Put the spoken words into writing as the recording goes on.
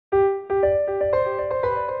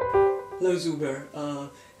Hello Zoubeir,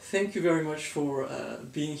 thank you very much for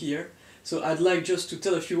being here. So I'd like just to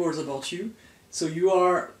tell a few words about you. So you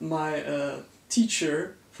are my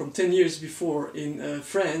teacher from 10 years before in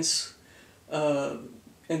France,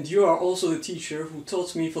 and you are also the teacher who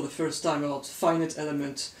taught me for the first time about finite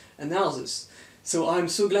element analysis. So I'm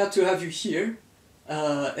so glad to have you here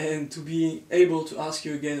and to be able to ask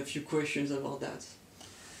you again a few questions about that.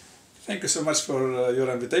 Thank you so much for your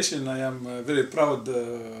invitation. I am very proud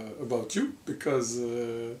about you because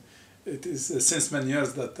it is since many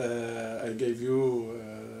years that I gave you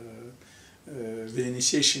the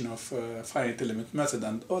initiation of finite element method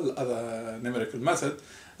and all other numerical method.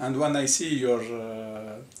 And when I see your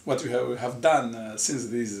what you have done since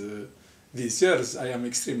these years, I am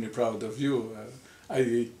extremely proud of you.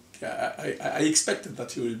 I expected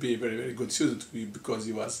that you will be a very good student because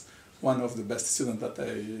you was one of the best students that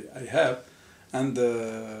I have, and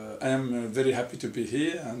I am very happy to be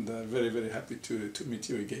here and very happy to meet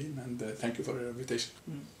you again, and thank you for your invitation.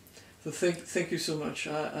 So thank you so much.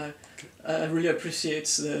 I really appreciate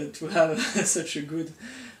to have such a good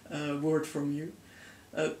word from you.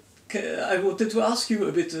 I wanted to ask you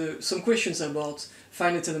a bit some questions about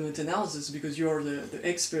finite element analysis because you are the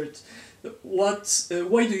expert.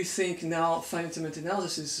 Why do you think now finite element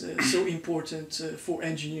analysis is so important for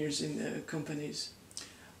engineers in companies?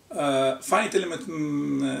 Finite element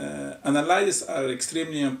analysis are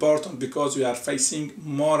extremely important because we are facing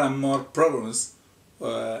more and more problems,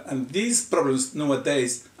 and these problems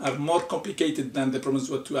nowadays are more complicated than the problems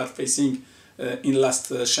what we are facing in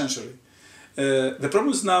last century. The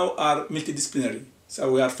problems now are multidisciplinary,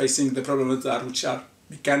 so we are facing the problems which are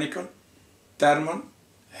mechanical, thermal,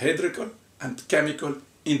 hydrical and chemical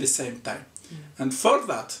in the same time. And for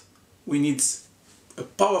that we need a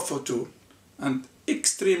powerful tool and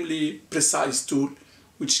extremely precise tool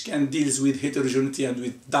which can deal with heterogeneity and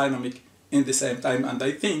with dynamic in the same time, and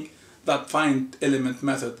I think that finite element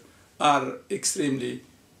method are extremely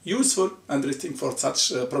useful and interesting for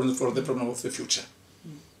such problems, for the problem of the future.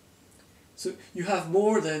 So you have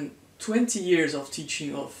more than 20 years of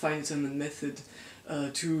teaching of finite element method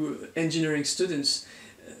to engineering students.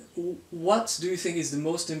 What do you think is the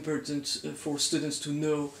most important for students to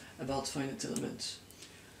know about finite elements?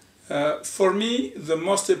 For me, the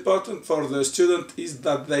most important for the student is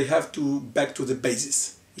that they have to back to the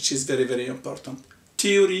basis, which is very important.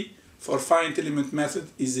 Theory for finite element method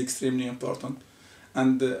is extremely important,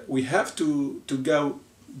 and we have to go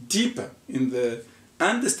deeper in the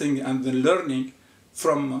understanding and the learning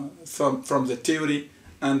from the theory.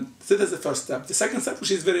 And that is the first step. The second step,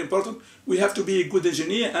 which is very important, we have to be a good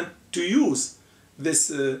engineer and to use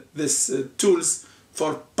this tools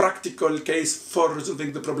for practical case for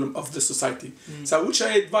resolving the problem of the society. So which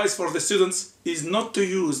I advise for the students is not to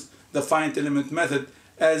use the finite element method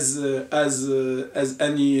as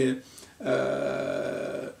any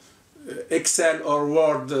Excel or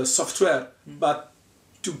Word software, but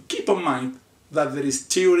to keep in mind that there is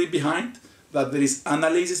theory behind, that there is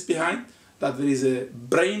analysis behind, that there is a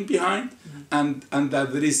brain behind, and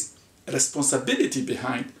that there is responsibility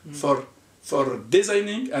behind for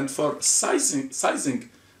designing and for sizing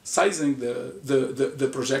the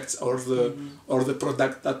projects or the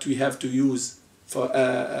product that we have to use for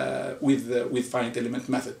with finite element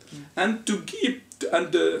method. And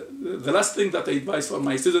the last thing that I advise for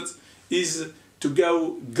my students is to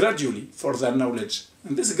go gradually for their knowledge,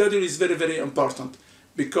 and this gradually is very important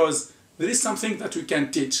because there is something that we can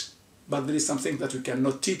teach, but there is something that we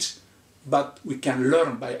cannot teach, but we can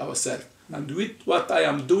learn by ourselves. And with what I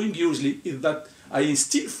am doing usually is that I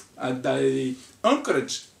instill and I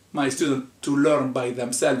encourage my students to learn by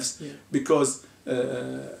themselves, because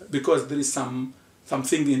there is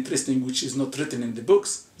something interesting which is not written in the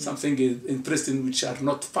books, something interesting which are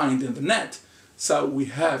not found in the net. So we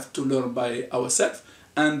have to learn by ourselves,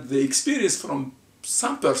 and the experience from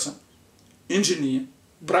some person, engineer,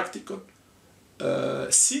 practical,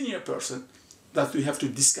 senior person, that we have to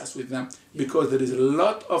discuss with them, because there is a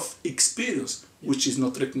lot of experience which is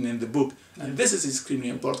not written in the book, and this is extremely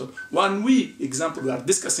important. When we are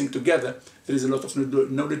discussing together, there is a lot of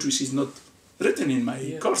knowledge which is not written in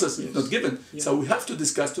my courses, not given. So we have to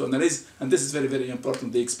discuss, to analyze, and this is very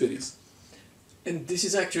important, the experience. And this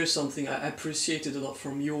is actually something I appreciated a lot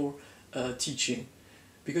from your teaching,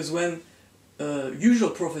 because when usual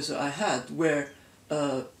professor I had were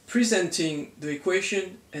presenting the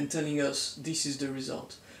equation and telling us this is the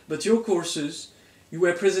result. But your courses, you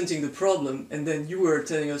were presenting the problem and then you were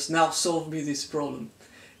telling us, now solve me this problem.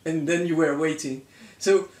 And then you were waiting.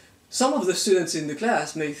 So some of the students in the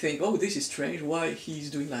class may think, oh, this is strange, why he's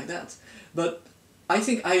doing like that. But I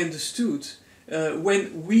think I understood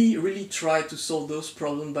when we really tried to solve those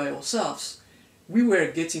problems by ourselves, we were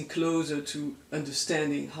getting closer to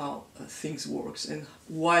understanding how things works and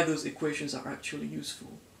why those equations are actually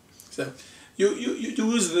useful. So you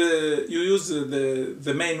use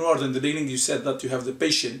the main word in the beginning. You said that you have the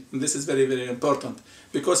patient, and this is very, very important,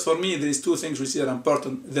 because for me there is two things which are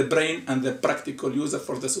important: the brain and the practical user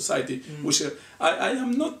for the society. Which I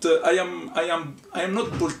am not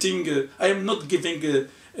giving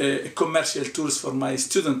commercial tools for my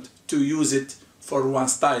student to use it for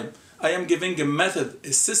one's time. I am giving a method,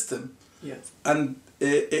 a system, and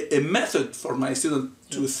a method for my student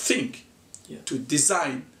to think, to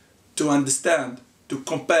design, to understand, to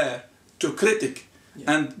compare, to critic,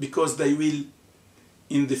 and because they will,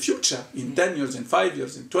 in the future, in 10 years, in 5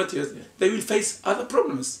 years, in 20 years, they will face other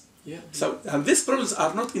problems. So, and these problems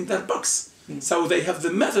are not in their box. So they have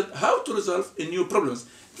the method how to resolve a new problems.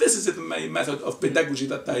 This is my method of pedagogy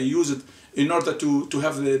that I use it in order to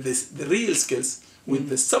have the real skills with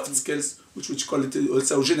the soft skills, which call it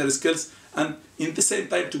also general skills, and in the same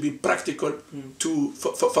time to be practical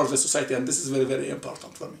for the society, and this is very, very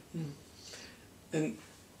important for me. And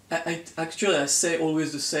I say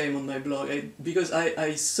always the same on my blog, because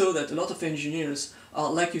I saw that a lot of engineers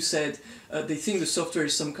are, like you said, they think the software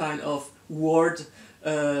is some kind of word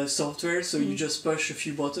software, so you just push a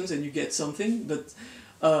few buttons and you get something, but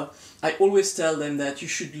I always tell them that you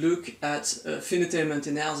should look at finite element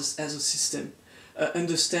analysis as a system.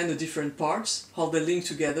 Understand the different parts, how they link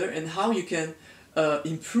together, and how you can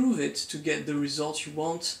improve it to get the results you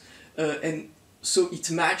want, and so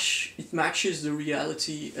it matches the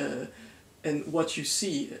reality and what you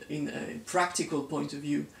see in a practical point of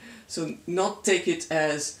view. So not take it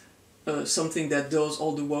as something that does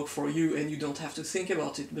all the work for you and you don't have to think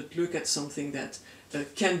about it, but look at something that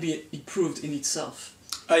can be improved in itself.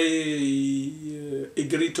 I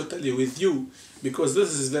agree totally with you, because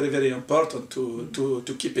this is very, very important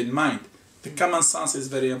to keep in mind. The common sense is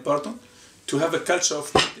very important. To have a culture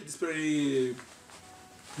of multidisciplinary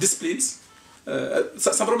disciplines.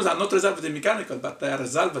 Some problems are not resolved in mechanical, but they are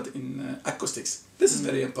resolved in acoustics. This is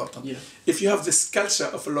very important. If you have this culture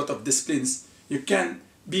of a lot of disciplines, you can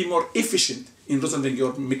be more efficient in resolving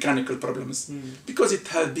your mechanical problems, because it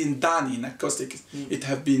has been done in acoustics, it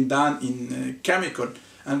has been done in chemical,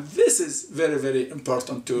 and this is very, very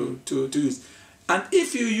important to use. And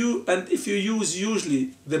if you use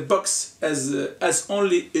usually the box as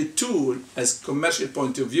only a tool, as commercial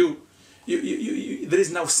point of view, there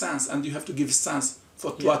is no sense, and you have to give sense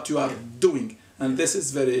for what you are doing, and this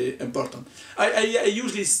is very important. I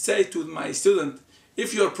usually say to my student,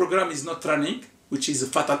 if your program is not running, which is a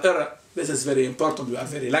fatal error, this is very important. We are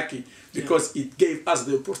very lucky, because it gave us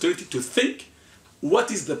the opportunity to think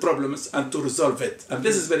what is the problems and to resolve it, and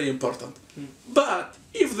this is very important. But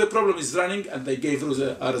if the problem is running and they gave the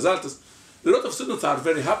results, a lot of students are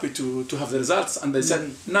very happy to have the results, and they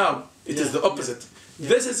said, now it is the opposite.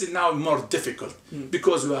 This is now more difficult,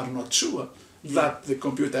 because we are not sure that the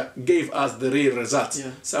computer gave us the real results.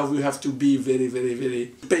 So we have to be very, very,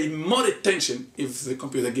 very, pay more attention if the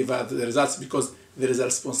computer gave us the results, because there is a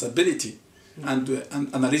responsibility, and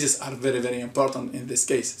analysis are very, very important in this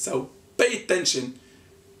case. So pay attention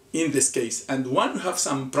in this case, and when you have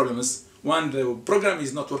some problems, when the program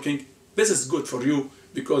is not working, this is good for you,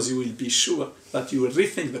 because you will be sure that you will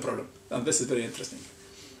rethink the problem, and this is very interesting.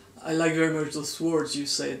 I like very much those words you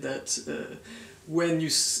said, that when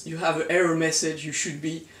you have an error message, you should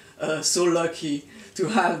be so lucky to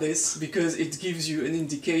have this, because it gives you an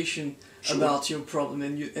indication about your problem,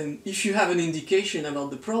 and if you have an indication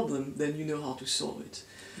about the problem, then you know how to solve it.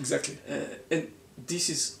 Exactly. And this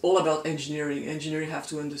is all about engineering. Engineering have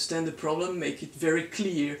to understand the problem, make it very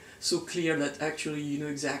clear, so clear that actually you know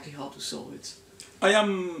exactly how to solve it. I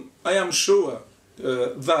am sure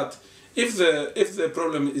that if the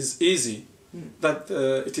problem is easy, that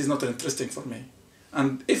it is not interesting for me,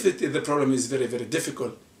 and if the problem is very, very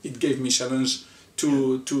difficult, it gave me challenge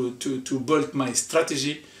to build my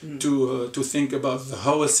strategy, to think about the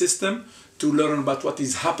whole system, to learn about what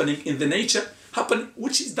is happening in the nature.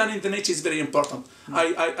 Which is done in the nature is very important.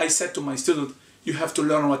 I said to my student, you have to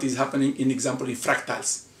learn what is happening, in example, in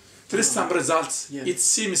fractals. There is some results, it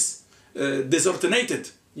seems disordinated,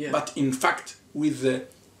 but in fact, with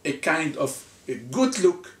a kind of a good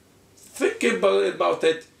look, think about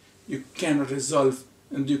it, you can resolve,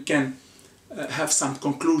 and you can have some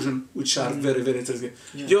conclusion which are very, very interesting.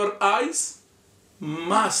 Your eyes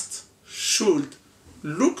should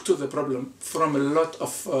look to the problem from a lot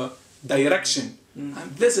of direction,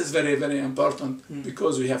 and this is very, very important,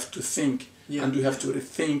 because we have to think, and we have to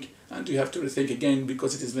rethink, and we have to rethink again,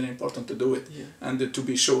 because it is very important to do it, and to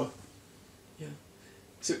be sure.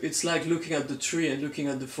 So it's like looking at the tree and looking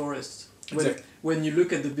at the forest. Exactly. When you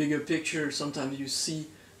look at the bigger picture, sometimes you see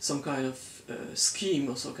some kind of scheme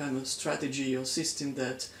or some kind of strategy or system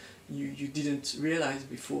that you didn't realize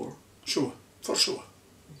before. Sure, for sure.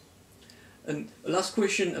 And last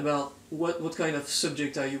question about what kind of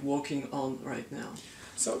subject are you working on right now?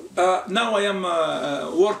 So now I am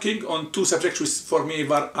working on two subjects which for me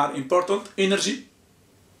are important. Energy.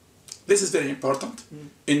 This is very important.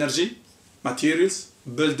 Energy, materials,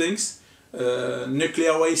 buildings,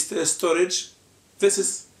 nuclear waste storage. This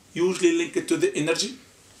is usually linked to the energy.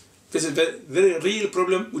 This is a very real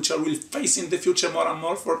problem which I will face in the future more and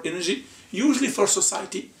more for energy, usually for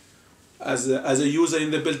society as a user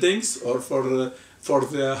in the buildings, or for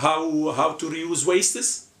the how to reuse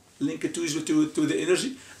wastes linked usually to the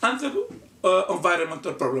energy, and the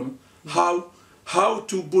environmental problem. How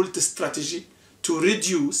to build a strategy to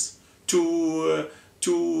reduce to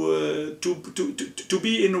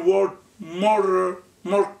be in a world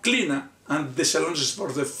more cleaner, and the challenges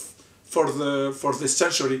for the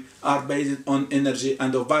century are based on energy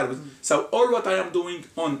and environment. So all what I am doing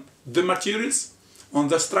on the materials, on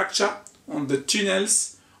the structure, on the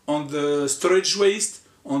tunnels, on the storage waste,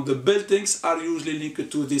 on the buildings are usually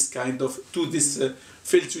linked to this kind of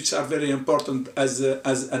fields which are very important as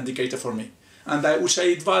indicator for me. And which I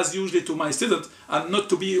advise usually to my students, and not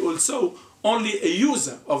to be also only a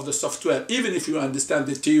user of the software, even if you understand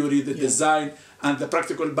the theory, the design, and the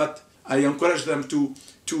practical. But I encourage them to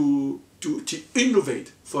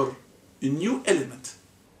innovate for a new element,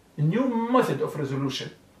 a new method of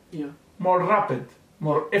resolution, more rapid,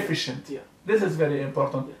 more efficient. This is very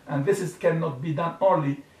important, and this cannot be done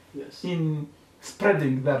only in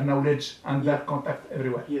spreading their knowledge and their contact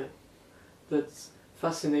everywhere. Yeah, that's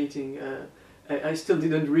fascinating. I still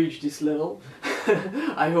didn't reach this level.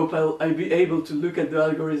 I hope I'll be able to look at the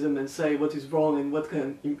algorithm and say what is wrong and what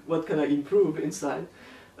can I improve inside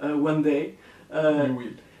one day. You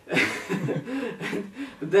will.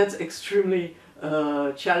 That's extremely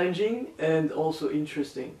challenging and also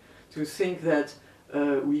interesting to think that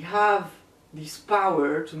we have this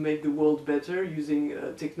power to make the world better using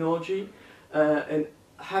technology, and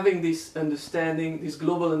having this understanding, this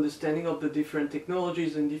global understanding of the different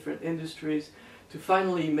technologies and different industries, to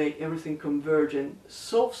finally make everything converge and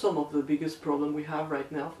solve some of the biggest problem we have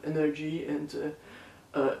right now, energy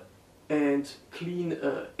and clean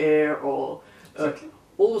air, or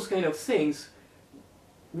all those kind of things.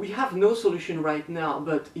 We have no solution right now,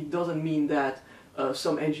 but it doesn't mean that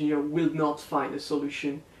some engineer will not find a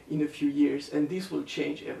solution in a few years, and this will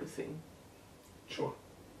change everything. Sure.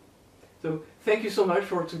 So thank you so much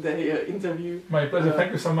for today's interview. My pleasure.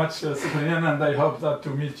 Thank you so much, Cyprien, and I hope that to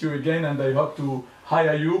meet you again, and I hope to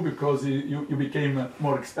hire you because you became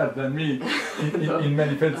more expert than me in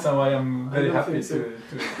many fields, so I am very happy to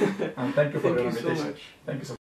and thank you for your invitation. So much. Thank you so much.